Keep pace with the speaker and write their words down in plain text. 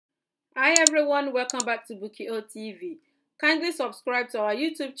Hi everyone, welcome back to Bukio TV. Kindly subscribe to our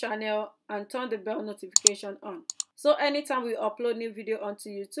YouTube channel and turn the bell notification on. So anytime we upload new video onto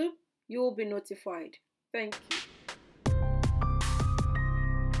YouTube, you will be notified. Thank you.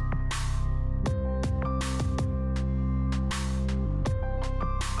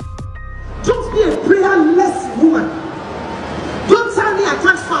 Don't be a prayerless woman. Don't tell me I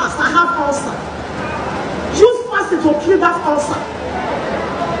can't fast. I have ulcer. Use fasting to kill that ulcer.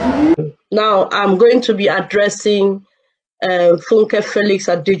 Now I'm going to be addressing Funke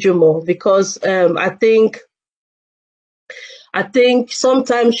Adejumo because I think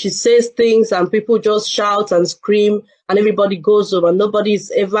sometimes she says things and people just shout and scream and everybody goes over.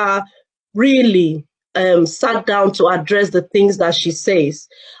 Nobody's ever really sat down to address the things that she says,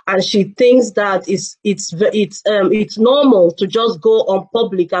 and she thinks that it's normal to just go on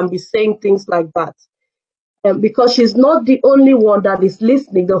public and be saying things like that. Because she's not the only one that is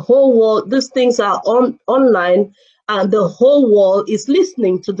listening. The whole world, these things are online, and the whole world is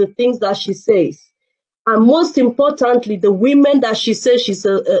listening to the things that she says. And most importantly, the women that she says she's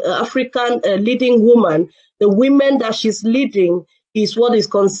an African leading woman, the women that she's leading is what is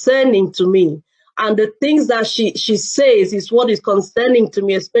concerning to me. And the things that she says is what is concerning to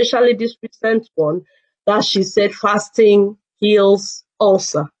me, especially this recent one that she said fasting heals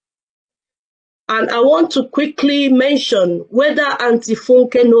ulcer. And I want to quickly mention whether Auntie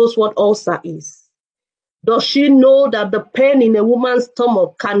Funke knows what ulcer is. Does she know that the pain in a woman's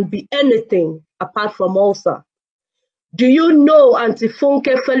stomach can be anything apart from ulcer? Do you know, Auntie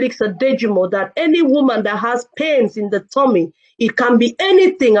Funke Adejumo, that any woman that has pains in the tummy, it can be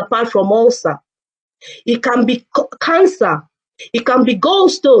anything apart from ulcer? It can be cancer. It can be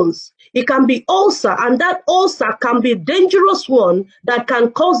gallstones. It can be ulcer. And that ulcer can be a dangerous one that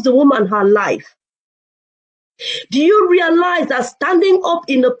can cost the woman her life. Do you realize that standing up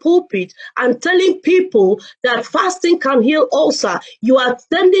in the pulpit and telling people that fasting can heal ulcer, you are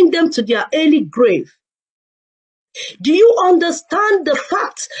sending them to their early grave? Do you understand the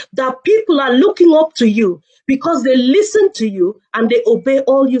fact that people are looking up to you because they listen to you and they obey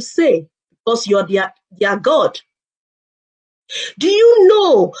all you say because you're their God? Do you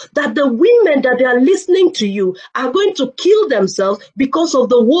know that the women that they are listening to you are going to kill themselves because of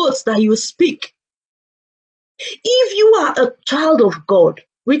the words that you speak? If you are a child of God,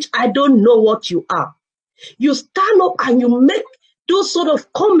 which I don't know what you are, you stand up and you make those sort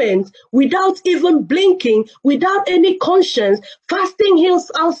of comments without even blinking, without any conscience. Fasting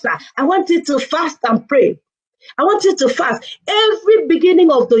heals ulcer. I want you to fast and pray. I want you to fast. Every beginning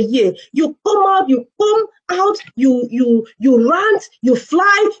of the year, you come out, you rant, you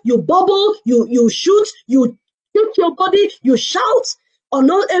fly, you bubble, you shoot your body, you shout on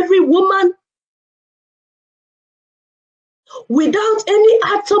every woman, without any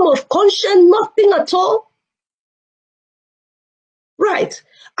atom of conscience, nothing at all. Right.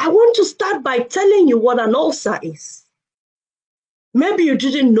 I want to start by telling you what an ulcer is. Maybe you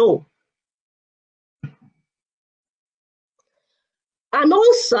didn't know. An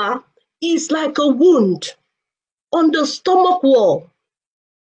ulcer is like a wound on the stomach wall.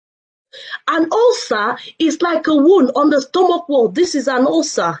 An ulcer is like a wound on the stomach wall. This is an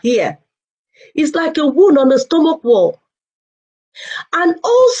ulcer here. It's like a wound on the stomach wall. An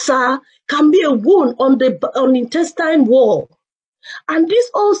ulcer can be a wound on the intestine wall. And this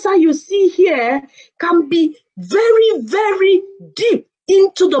ulcer you see here can be very, very deep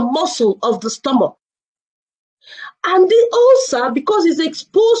into the muscle of the stomach. And the ulcer, because it's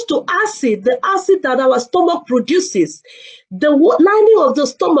exposed to acid, the acid that our stomach produces, the lining of the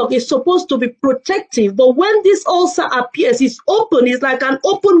stomach is supposed to be protective. But when this ulcer appears, it's open, it's like an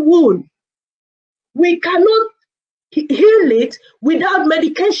open wound. We cannot heal it without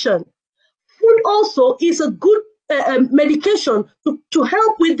medication. Food also is a good medication to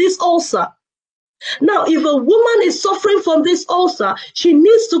help with this ulcer. Now, if a woman is suffering from this ulcer, she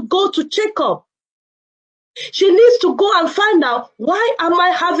needs to go to check up. She needs to go and find out, why am I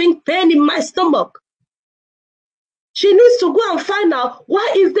having pain in my stomach? She needs to go and find out,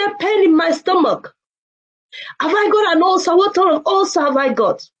 why is there pain in my stomach? Have I got an ulcer? What kind of ulcer have I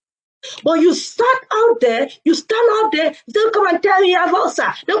got? But you stand out there, don't come and tell me you have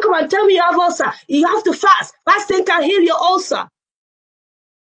ulcer. Don't come and tell me you have ulcer. You have to fast. Fasting can heal your ulcer.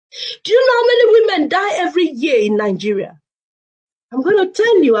 Do you know how many women die every year in Nigeria? I'm going to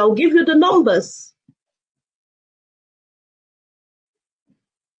tell you, I'll give you the numbers.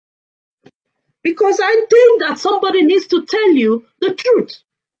 Because I think that somebody needs to tell you the truth.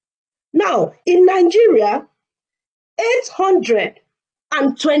 Now, in Nigeria,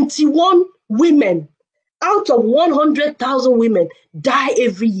 821 women out of 100,000 women die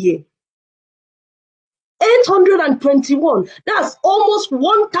every year. 821. That's almost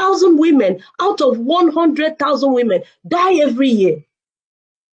 1,000 women out of 100,000 women die every year.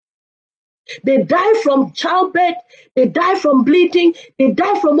 They die from childbirth, they die from bleeding, they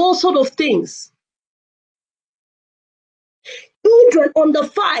die from all sorts of things. Children under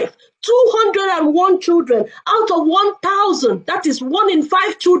 5, 201 children out of 1,000, that is 1 in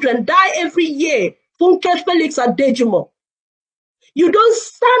 5 children die every year. Funke Adejumo. You don't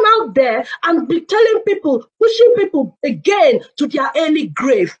stand out there and be telling people, pushing people again to their early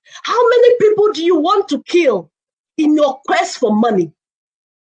grave. How many people do you want to kill in your quest for money?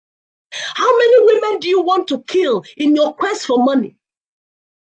 How many women do you want to kill in your quest for money?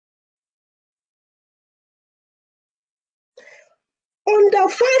 Under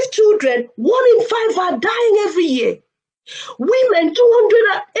 5 children, 1 in 5 are dying every year. Women,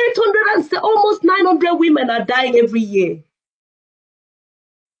 200, 800, and almost 900 women are dying every year.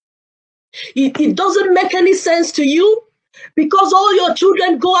 It doesn't make any sense to you because all your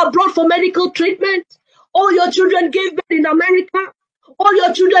children go abroad for medical treatment. All your children give birth in America. All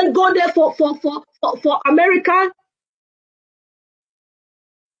your children go there for America.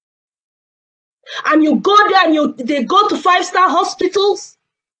 And you go there and they go to 5-star hospitals.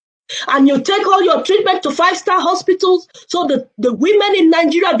 And you take all your treatment to 5-star hospitals. So the women in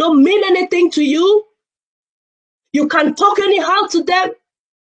Nigeria don't mean anything to you. You can talk anyhow to them.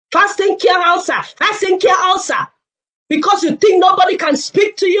 Fasting care ulcer, fasting care ulcer. Because you think nobody can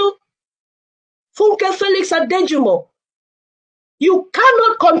speak to you. Funke Adejumo, you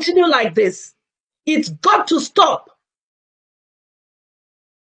cannot continue like this. It's got to stop.